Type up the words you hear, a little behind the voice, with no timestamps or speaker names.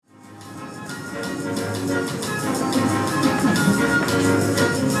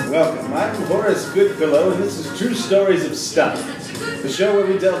Welcome, I'm Horace Goodfellow, and this is True Stories of Stuff, the show where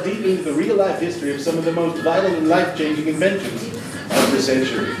we delve deep into the real-life history of some of the most vital and life-changing inventions of the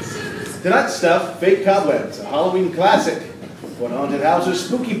century. Tonight's stuff, fake cobwebs, a Halloween classic. What haunted house or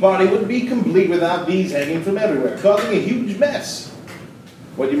spooky party would be complete without bees hanging from everywhere, causing a huge mess?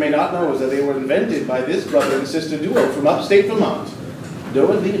 What you may not know is that they were invented by this brother and sister duo from upstate Vermont,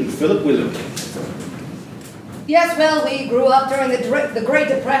 Dorothy and Philip Willerby. Yes, well, we grew up during the Great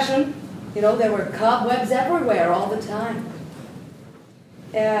Depression. You know, there were cobwebs everywhere all the time.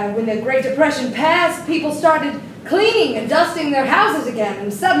 When the Great Depression passed, people started cleaning and dusting their houses again,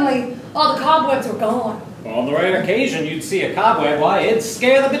 and suddenly all the cobwebs were gone. Well, on the rare occasion you'd see a cobweb, why, it'd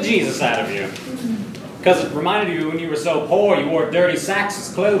scare the bejesus out of you. Because it reminded you when you were so poor you wore dirty sacks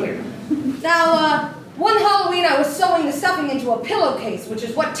as clothing. Now, one Halloween I was sewing the stuffing into a pillowcase, which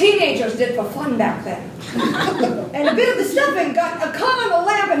is what teenagers did for fun back then. And a bit of the stuffing got caught on the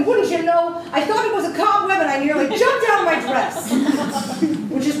lamp, and wouldn't you know, I thought it was a cobweb and I nearly jumped out of my dress.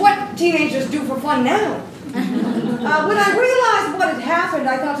 Which is what teenagers do for fun now. When I realized what had happened,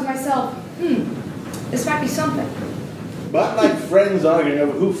 I thought to myself, this might be something. But like friends arguing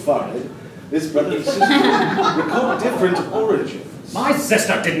over who farted, this brother and sister recall different origins. My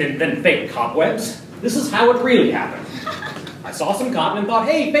sister didn't invent fake cobwebs. This is how it really happened. I saw some cotton and thought,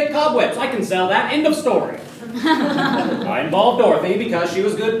 hey, fake cobwebs, I can sell that, end of story. I involved Dorothy because she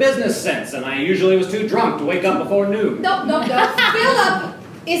was good business sense, and I usually was too drunk to wake up before noon. No. Philip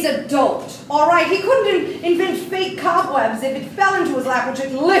is a dolt, all right? He couldn't invent fake cobwebs if it fell into his lap, which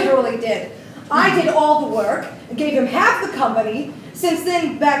it literally did. I did all the work, and gave him half the company. Since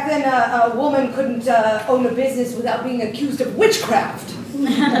then, back then, a woman couldn't own a business without being accused of witchcraft.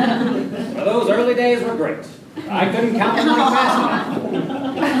 Well, those early days were great. I couldn't count the money fast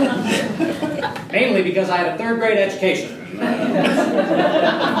enough. Mainly because I had a third-grade education.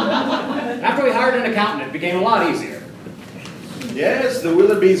 After we hired an accountant, it became a lot easier. Yes, the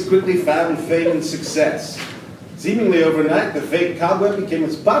Willerbys quickly found fame and success. Seemingly overnight, the fake cobweb became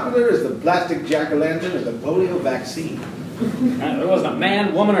as popular as the plastic jack-o'-lantern or the polio vaccine. There wasn't a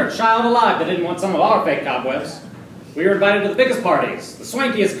man, woman, or child alive that didn't want some of our fake cobwebs. We were invited to the biggest parties, the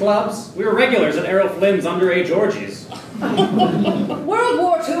swankiest clubs. We were regulars at Errol Flynn's underage orgies. World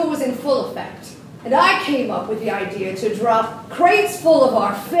War II was in full effect, and I came up with the idea to drop crates full of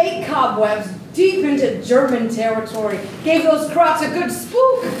our fake cobwebs deep into German territory. Gave those crops a good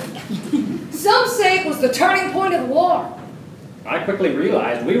spook. Some say it was the turning point of the war. I quickly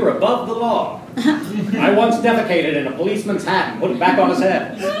realized we were above the law. I once defecated in a policeman's hat and put it back on his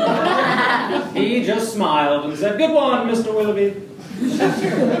head. He just smiled and said, "Good one, Mr. Willerby."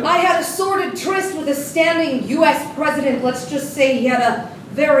 I had a sordid tryst with a standing U.S. president. Let's just say he had a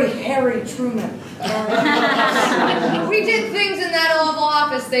very hairy Truman. We did things in that Oval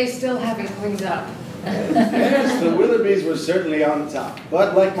Office they still haven't cleaned up. Yes, the Willerbys were certainly on top.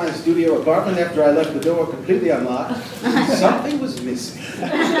 But like my studio apartment, after I left the door completely unlocked, something was missing.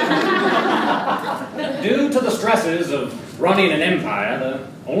 Due to the stresses of running an empire, the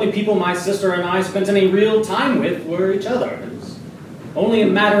only people my sister and I spent any real time with were each other. It was only a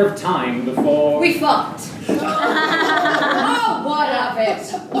matter of time before... We fought. Oh, what of it?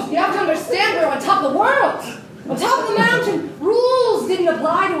 You have to understand we're on top of the world. On top of the mountain. Rules didn't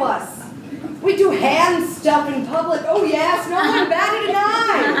apply to us. We do hand stuff in public. Oh, yes, no one batted an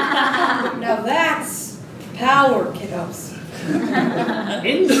eye. Now that's power, kiddos.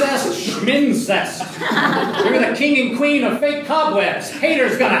 Incest, schmincest. You're the king and queen of fake cobwebs.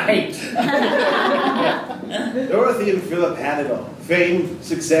 Haters gonna hate. Dorothy and Philip had it all. Fame,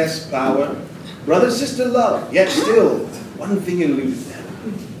 success, power, brother-sister love. Yet still, one thing eluded them.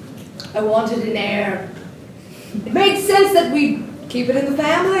 I wanted an heir. It made sense that we'd keep it in the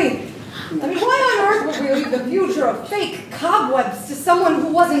family. I mean, why on earth would we leave the future of fake cobwebs to someone who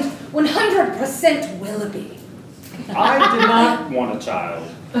wasn't 100% Willerby? I did not want a child.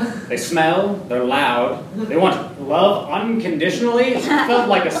 They smell, they're loud, they want love unconditionally. It felt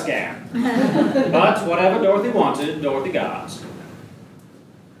like a scam. But whatever Dorothy wanted, Dorothy got.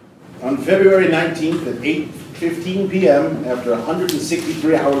 On February 19th at 8:15 p.m., after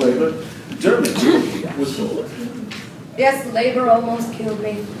 163-hour labor, Dermot was born. Yes, labor almost killed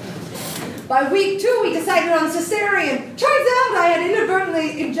me. By week 2, we decided on cesarean. Turns out I had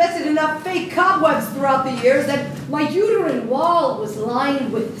inadvertently ingested enough fake cobwebs throughout the years that my uterine wall was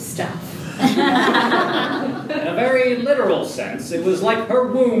lined with stuff. In a very literal sense, it was like her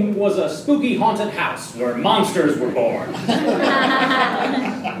womb was a spooky haunted house where monsters were born.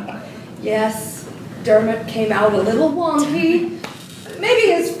 Yes, Dermot came out a little wonky.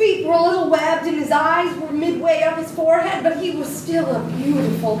 Maybe his feet were a little webbed and his eyes were midway up his forehead, but he was still a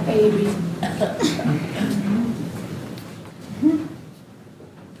beautiful baby.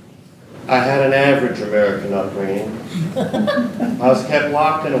 I had an average American upbringing. I was kept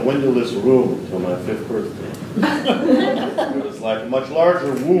locked in a windowless room until my 5th birthday. It was like a much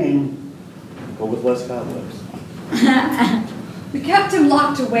larger womb, but with less cobwebs. We kept him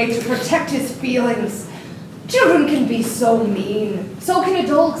locked away to protect his feelings. Children can be so mean. So can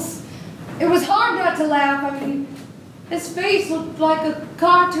adults. It was hard not to laugh. I mean, his face looked like a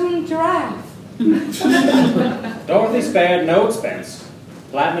cartoon giraffe. Dorothy spared no expense.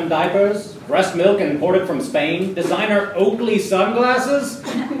 Platinum diapers, breast milk imported from Spain, designer Oakley sunglasses.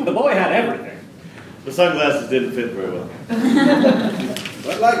 The boy had everything. The sunglasses didn't fit very well.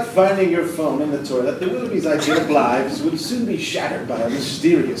 But like finding your phone in the toilet, the Willerby's idyllic lives would soon be shattered by a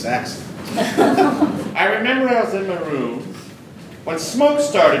mysterious accident. I remember I was in my room when smoke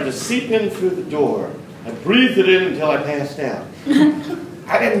started to seep in through the door. I breathed it in until I passed out.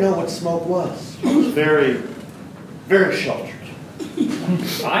 I didn't know what smoke was. I was very, very sheltered.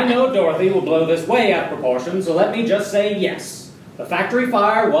 I know Dorothy will blow this way out of proportion, so let me just say yes. The factory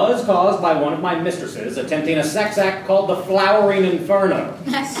fire was caused by one of my mistresses attempting a sex act called the Flowering Inferno.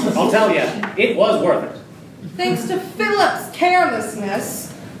 I'll tell you, it was worth it. Thanks to Philip's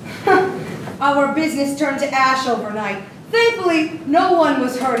carelessness, our business turned to ash overnight. Thankfully, no one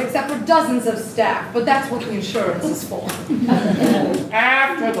was hurt except for dozens of staff, but that's what the insurance is for.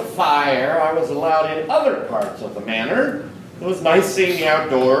 After the fire, I was allowed in other parts of the manor. It was nice seeing the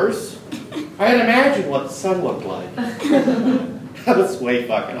outdoors. I had imagined what the sun looked like. I was way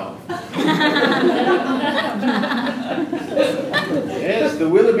fucking off. Yes, the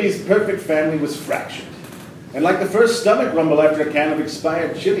Willerby's perfect family was fractured. And like the first stomach rumble after a can of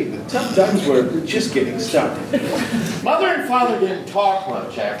expired chili, the tough times were just getting started. Mother and Father didn't talk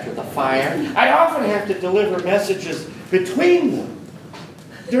much after the fire. I'd often have to deliver messages between them.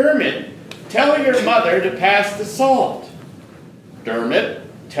 Dermot, tell your mother to pass the salt. Dermot,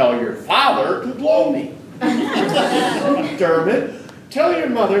 tell your father to blow me. Dermot, tell your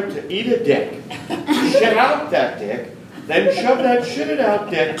mother to eat a dick. Shit out that dick, then shove that shitted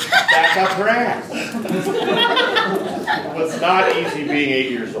out dick back up her ass. It was not easy being 8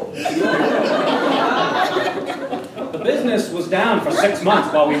 years old. The business was down for 6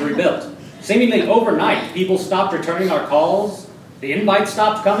 months while we rebuilt. Seemingly overnight, people stopped returning our calls. The invites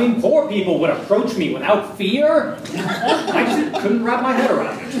stopped coming. Poor people would approach me without fear. I just couldn't wrap my head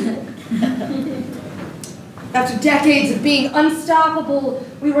around it. After decades of being unstoppable,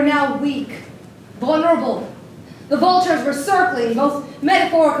 we were now weak, vulnerable. The vultures were circling, both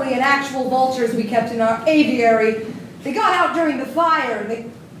metaphorically and actual vultures we kept in our aviary. They got out during the fire, and they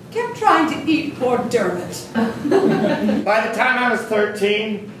kept trying to eat poor Dermot. By the time I was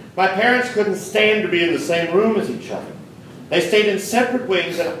 13, my parents couldn't stand to be in the same room as each other. They stayed in separate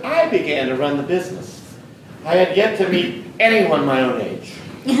wings, and I began to run the business. I had yet to meet anyone my own age.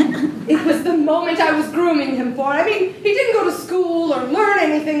 It was the moment I was grooming him for. I mean, he didn't go to school or learn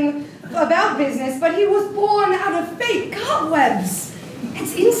anything about business, but he was born out of fate, cobwebs.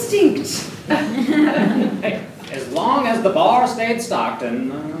 It's instinct. Hey, as long as the bar stayed stocked,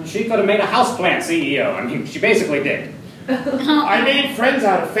 and she could have made a houseplant CEO. I mean, she basically did. I made friends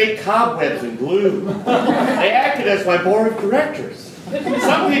out of fake cobwebs and glue. They acted as my board of directors.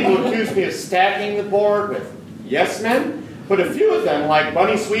 Some people accused me of stacking the board with yes men, but a few of them, like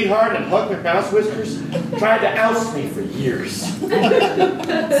Bunny Sweetheart and Huck McMouse Whiskers, tried to oust me for years.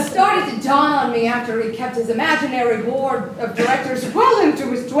 It started to dawn on me after he kept his imaginary board of directors well into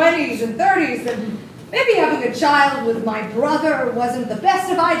his 20s and 30s that maybe having a child with my brother wasn't the best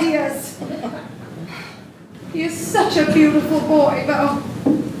of ideas. He is such a beautiful boy, though.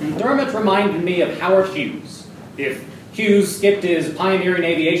 Dermot reminded me of Howard Hughes. If Hughes skipped his pioneering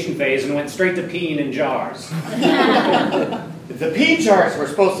aviation phase and went straight to peeing in jars. The pea jars were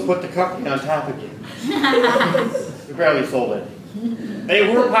supposed to put the company on top again. We barely sold any. They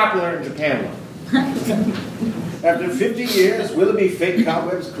were popular in Japan, though. After 50 years, Willerby Fake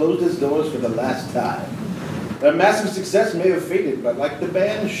Cobwebs closed its doors for the last time. Their massive success may have faded, but like the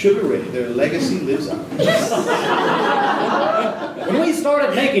band Sugar Ray, their legacy lives on. When we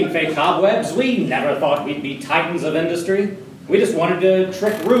started making fake cobwebs, we never thought we'd be titans of industry. We just wanted to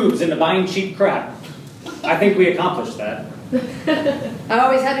trick rubes into buying cheap crap. I think we accomplished that. I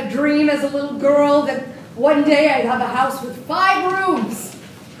always had a dream as a little girl that one day I'd have a house with 5 rooms.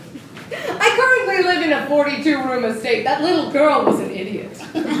 I currently live in a 42-room estate. That little girl was an idiot.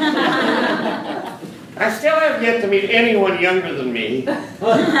 I still have yet to meet anyone younger than me.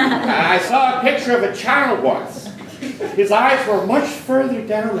 I saw a picture of a child once. his eyes were much further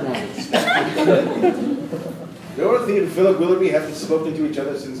down than I expected. Dorothy and Philip Willerby haven't spoken to each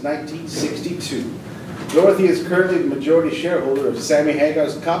other since 1962. Dorothy is currently the majority shareholder of Sammy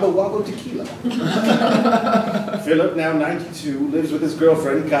Hagar's Cabo Wabo Tequila. Philip, now 92, lives with his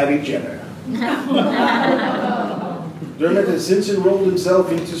girlfriend, Kylie Jenner. Dermot has since enrolled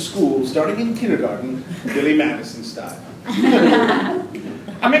himself into school, starting in kindergarten, Billy Madison style.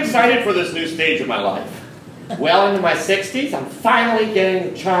 I'm excited for this new stage of my life. Well into my 60s, I'm finally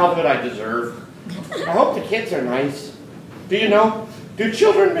getting the childhood I deserve. I hope the kids are nice. Do you know, do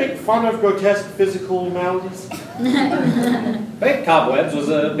children make fun of grotesque physical maladies? Fake Cobwebs was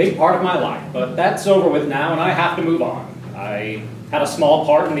a big part of my life, but that's over with now and I have to move on. I had a small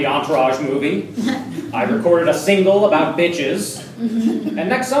part in the Entourage movie. I recorded a single about bitches. And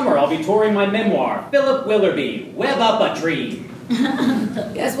next summer I'll be touring my memoir, Philip Willerby, Web Up a Dream.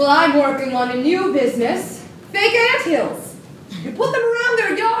 Yes, well, I'm working on a new business, fake anthills. You put them around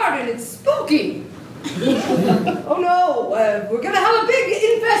their yard and it's spooky. Oh no, we're gonna have a big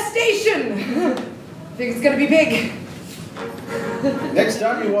infestation. I think it's gonna be big. Next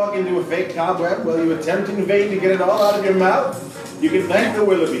time you walk into a fake cobweb while you attempt in vain to get it all out of your mouth, you can thank the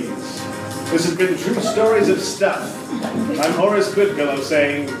Willoughbys. This has been True Stories of Stuff. I'm Horace Goodfellow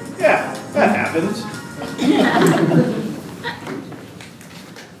saying, yeah, that happened.